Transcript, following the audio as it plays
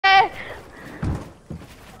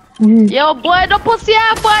Yo, boy, don't pussy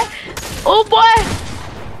out, boy. Oh, boy.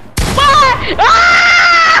 Boy!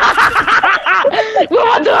 Ah!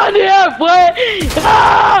 What on here, boy?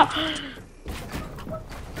 Ah!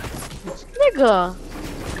 Nigga.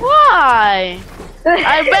 Why?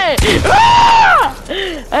 I bet. Ah!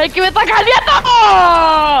 Ay, que me está caliendo.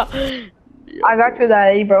 I got you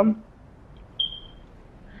that A, bro.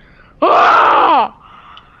 ¡Ah!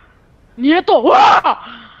 ¡Nieto!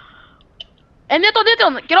 ¡Ah! Nieto,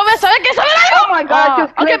 quiero ver, ¿sabes qué? ¿Sabes algo? Oh my god,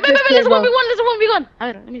 just Okay, clip this let's kid, bro. 1v1. A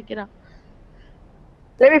ver, let me get out.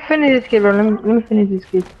 Let me finish this kid, bro. Let me finish this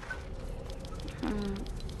kid.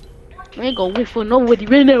 I ain't gonna wait for nobody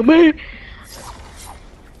right now, man.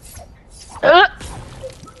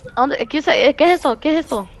 ¿Qué es esto? ¿Qué es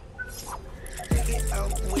esto?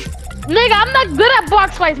 Nigga, I'm not good at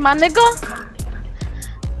box fights, my nigga.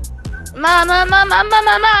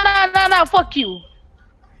 Nah, fuck you.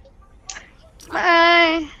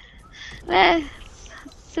 Man,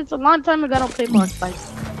 since a long time ago I don't play box fights.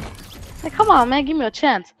 Like, come on, man, give me a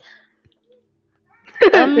chance.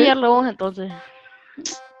 Mierda, entonces.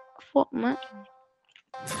 Fuck, man.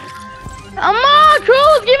 Come on,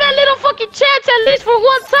 Cruz, give me a little fucking chance at least for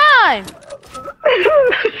one time.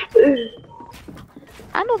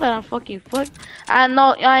 I know that I'm fucking fucked. I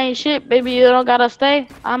know I ain't shit, baby. You don't gotta stay.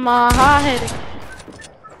 I'm hard-headed.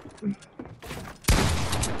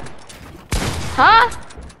 Huh?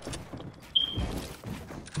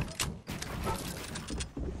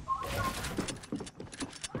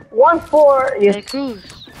 One for yes. Hey,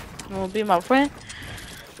 Cruz, you wanna be my friend?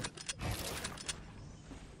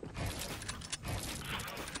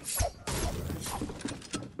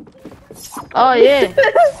 Oh yeah.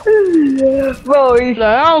 Bro, he's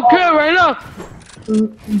Like, I don't care right now.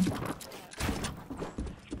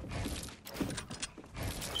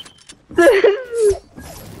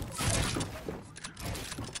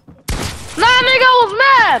 Nah, nigga, I was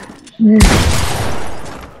mad.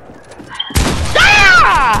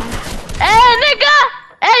 Ah! Hey, nigga.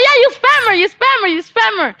 Hey, yeah, you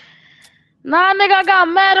spammer. Nah, nigga, I got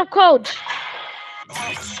mad at coach.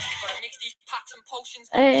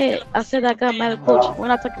 Hey, I said I got mad at coach. We're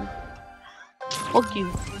not talking. Fuck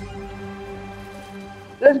you.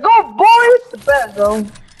 let's go, boys. The best, bro.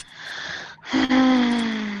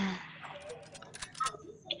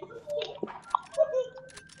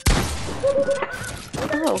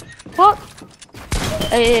 Oh, fuck.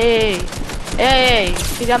 Hey.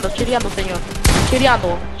 Chileando, señor.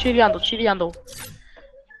 Chileando.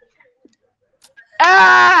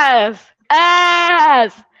 Ass.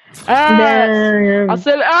 Damn. I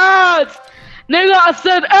said ass. Nigga, I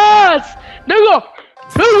said ass. Nigga.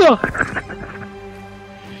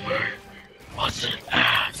 I said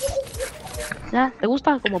ass. ¿Ya? ¿Te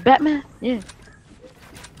gusta? Como Batman? Yeah.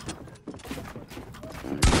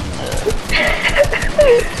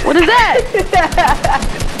 What is that?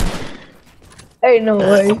 Hey, no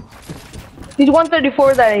way. He's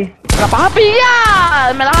 134 that A. ¡Me la vas a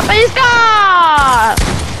pillar! ¡Me la vas a pellizcar!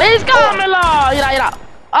 ¡Pellizcámelo! Mira.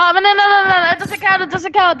 Oh, no. It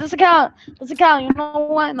doesn't count. You know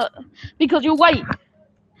why? No. Because you're white.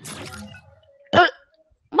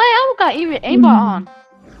 My I got even aimbot on.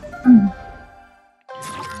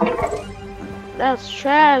 That's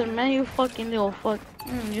trash, man. You fucking little fuck.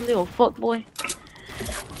 You little fuck boy.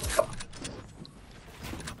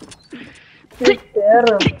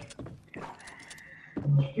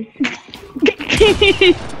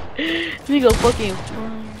 Nigga fucking.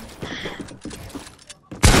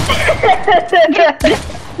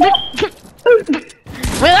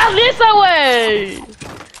 Me das esa, wey.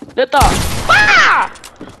 Neta. ¡Ah!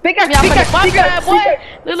 Pica, boy.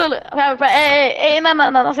 Look. Hey,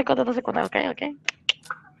 no se cuenta, okay.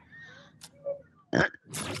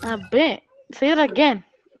 I bet. Say it again.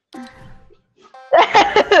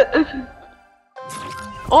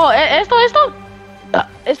 Oh, esto.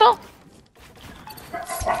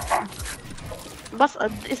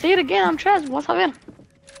 Say it again, I'm trash. Vas a ver.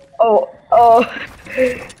 Oh.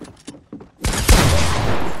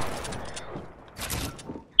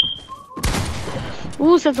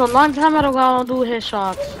 Since a long time I don't do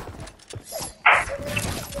headshots.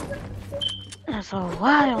 That's a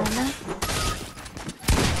while, man.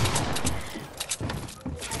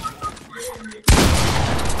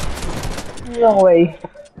 No way.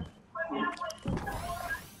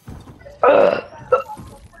 No!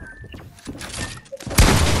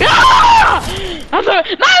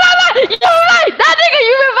 You're right! That nigga,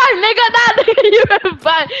 you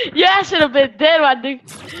revived! You should have been dead, my nigga.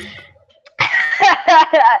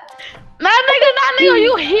 Nah, nigga,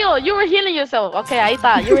 you heal. You were healing yourself. Okay, I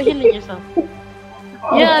thought you were healing yourself.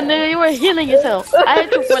 Yeah, nigga, you were healing yourself. I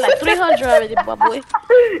hit you for like 300 already, boy.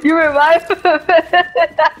 You revived.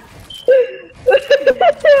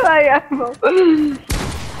 My ammo.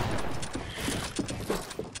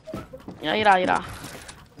 Mira.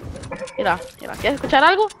 ¿Quieres escuchar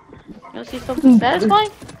algo? You see something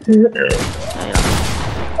satisfying? Mira.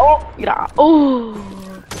 Oh. Mira.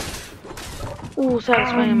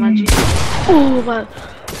 Satisfying, man. Man.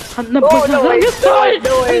 I'm the side.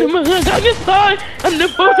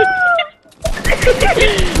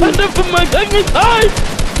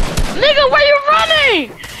 Nigga, where you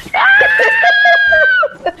running?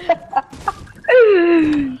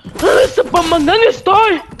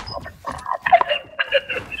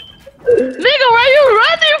 Nigga, where you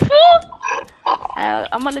running, fool?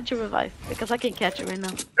 I'm gonna let you revive because I can't catch you right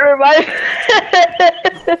now. Revive.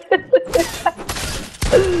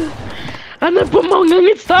 I'm gonna put my gun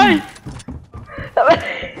inside. Oh,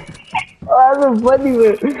 that's a funny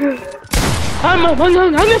one. I'm a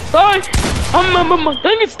gun inside. I'm a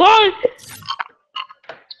gun inside.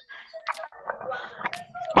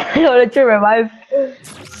 Yo, let you revive.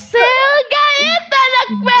 Se galleta la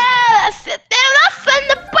cuerda, se te vas en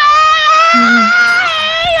the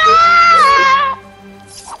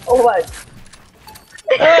Oh my.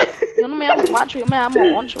 Yo no me llamo Macho, yo me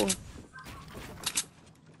llamo Oncho.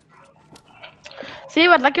 Sí,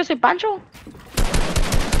 ¿verdad que yo soy Pancho?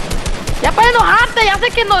 Ya puedes enojarte, ya sé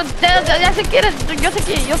que no, ya sé que eres, yo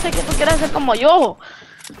sé que tú quieres ser como yo.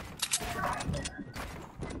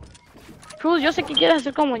 Cruz, yo sé que quieres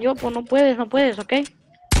ser como yo, pues no puedes, ¿ok?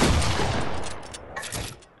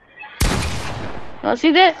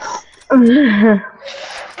 Así de...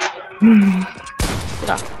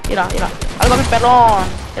 Mira. Algo a mi perrón.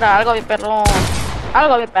 Mira, algo a mi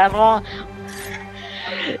perrón.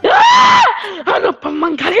 ¡Ah! No, pa'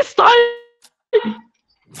 mancar estoy.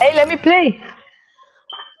 Hey, let me play.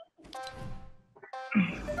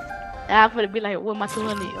 For it be like, what am I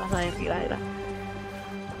doing? Vas a ver, mira.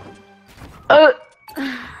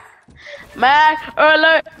 Mag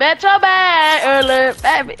alert, Metro Mag alert,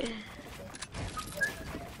 baby.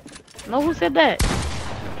 No, who said that?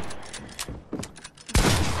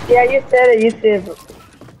 Yeah, you said it.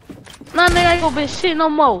 Nah, nigga, I ain't gonna be shit no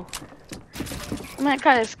more. Man,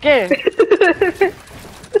 kinda scared.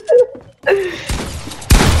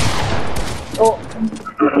 Oh.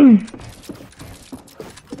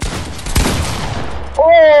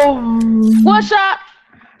 Oh. One shot.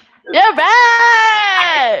 You're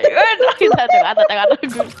back. Estoy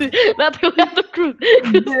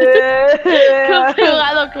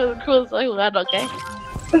jugando Cruz. Estoy jugando, ¿ok?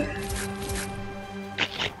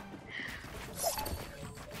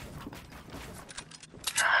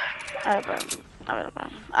 A ver.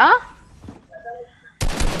 ¿Ah?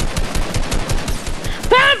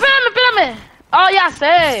 Espérame. Oh, ya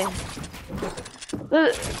sé.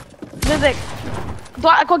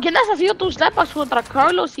 ¿Con quién has sido tus slapas? Contra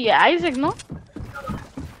Carlos y Isaac, ¿no?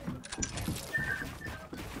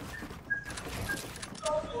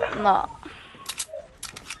 No.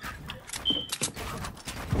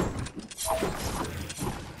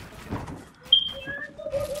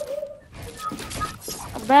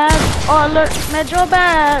 Bag alert, Metro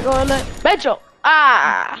bag alert. Metro.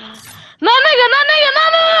 No, nigga.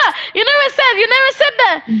 You never said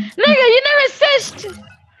that. Nigga, you never said.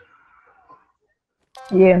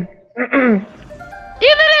 Yeah.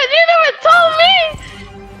 You never told me.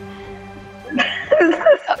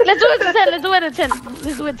 Let's do it at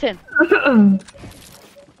 10.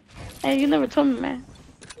 Hey, you never told me, man.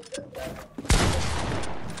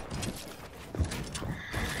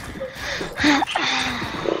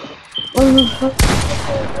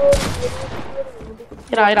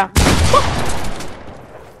 Mira.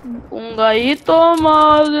 Un gallito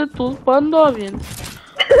más de tus panda bien.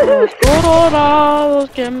 Los colorados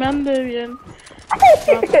que me ande bien.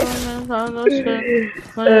 La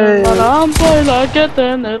pues hay que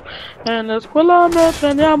tener. En la escuela me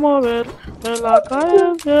aprendí a mover. En la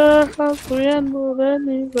calle vieja subiendo de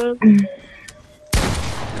nivel.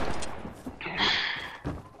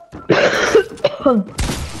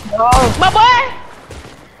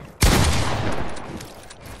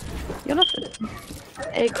 Yo no sé.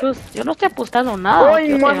 Cruz, yo no estoy apostando nada.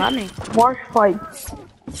 Yo te gane. March fight.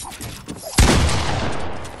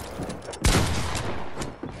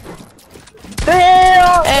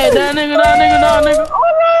 That nigga.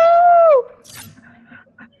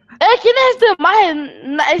 ¿Quién es este maje?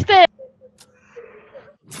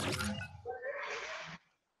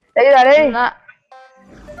 Dale.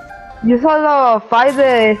 Yo solo fight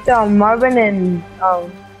de Marvin en...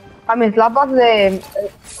 slapas de...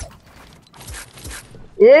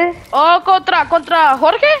 Yeah? Oh, contra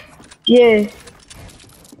Jorge? Yeah.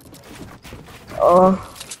 Oh.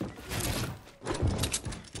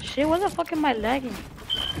 Shit, where the fuck am I lagging?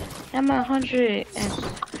 I'm at 100 and...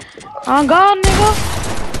 I'm gone, nigga.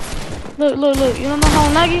 Look. You don't know how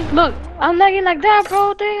I'm lagging? Look, I'm lagging like that,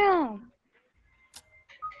 bro. Damn.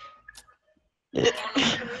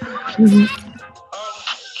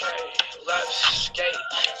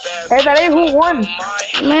 Hey, that ain't who won.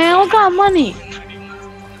 Man, I got money.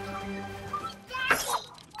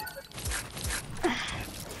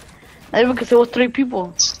 Maybe because it was 3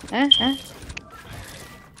 people. Man,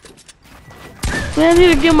 I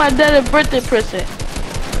need to give my dad a birthday present.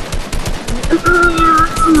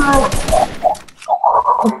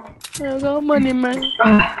 I got money, man. You know?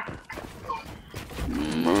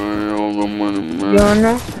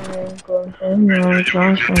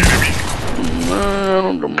 I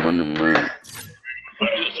don't got money, man.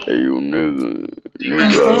 Hey, you nigga, I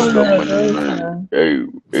don't got money, man. Hey,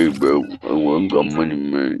 bro, I got money,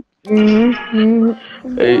 man.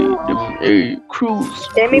 Hey, Cruz.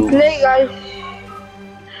 Let me play, guys.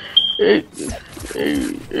 Hey,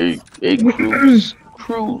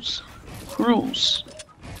 Cruz.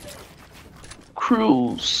 Hey,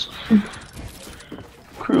 Cruz.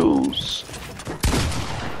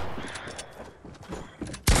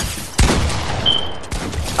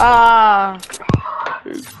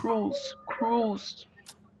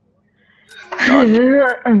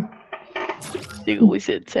 Nigga, we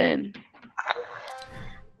said 10.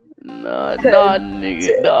 Nah,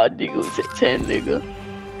 nigga, we said 10, nigga.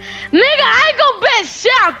 Nigga, I ain't gonna bet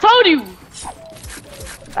shit, I told you.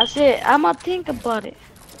 I said, I'ma think about it.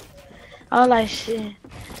 I was like, shit.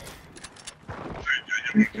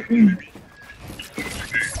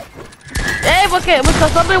 Hey, okay,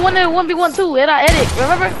 because somebody wanted 1v1 too, and I edit,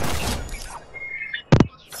 remember?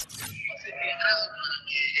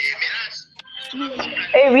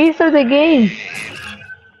 Hey, restart the game.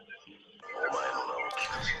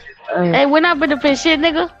 Hey, we're not gonna play shit,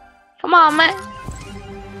 nigga. Come on, man.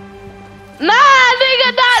 Nah,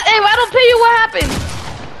 nigga, not. Hey, I don't pay you. What happened?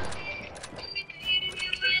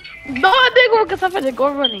 No, nigga, because I'm finna go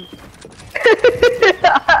running.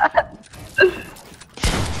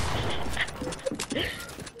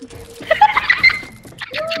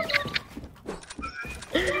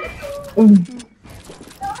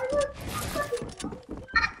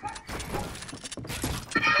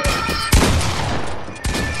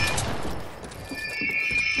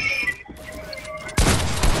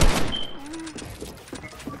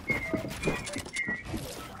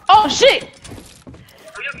 Oh shit!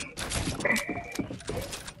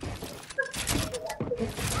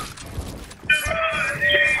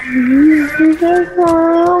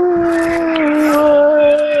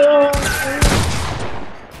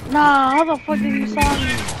 Nah, how the fuck did you saw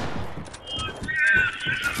me?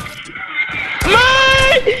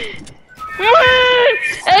 Man!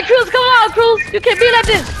 Hey, Cruz, come on, Cruz! You can't be like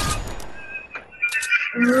this!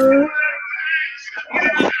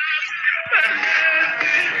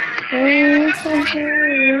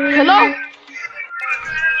 Hello?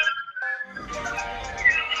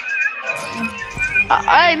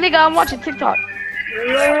 Hey, nigga, I'm watching TikTok.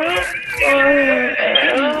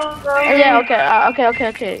 Yeah, okay,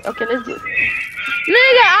 let's do it.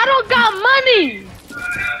 Nigga, I don't got money!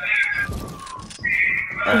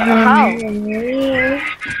 How?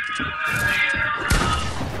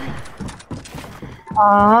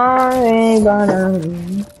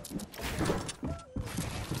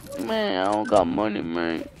 Man, I don't got money,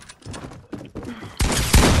 man.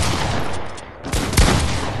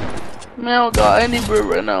 Man, I don't got any bread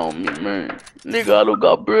right now on me, man. Nigga, I don't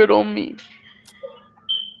got bread on me.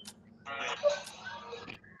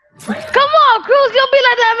 Come on, Cruz, you'll be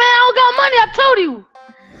like that, man. I don't got money, I told you.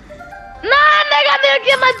 Nah, nigga, I didn't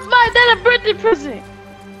get my dad a birthday present.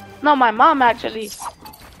 No, my mom, actually.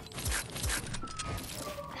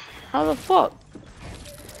 How the fuck?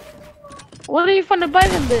 What are you finna buy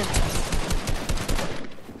them then?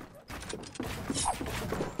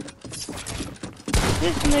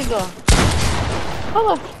 This nigga.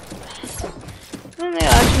 How the fuck? This nigga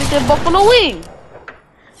actually get buffalo wing.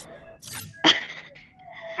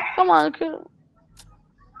 Come on, Cruz.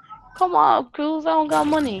 Come on, Cruz. I don't got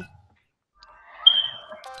money.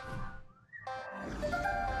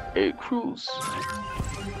 Hey, Cruz.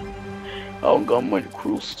 I don't got money,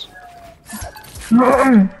 Cruz.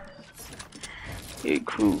 Hey,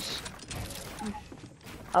 Cruz.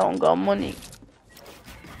 I don't got money.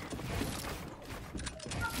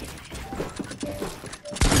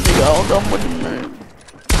 Nigga, I don't got money, man.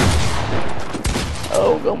 I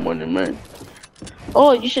don't got money, man.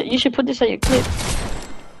 Oh, you should put this on your clip.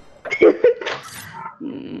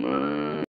 Mm.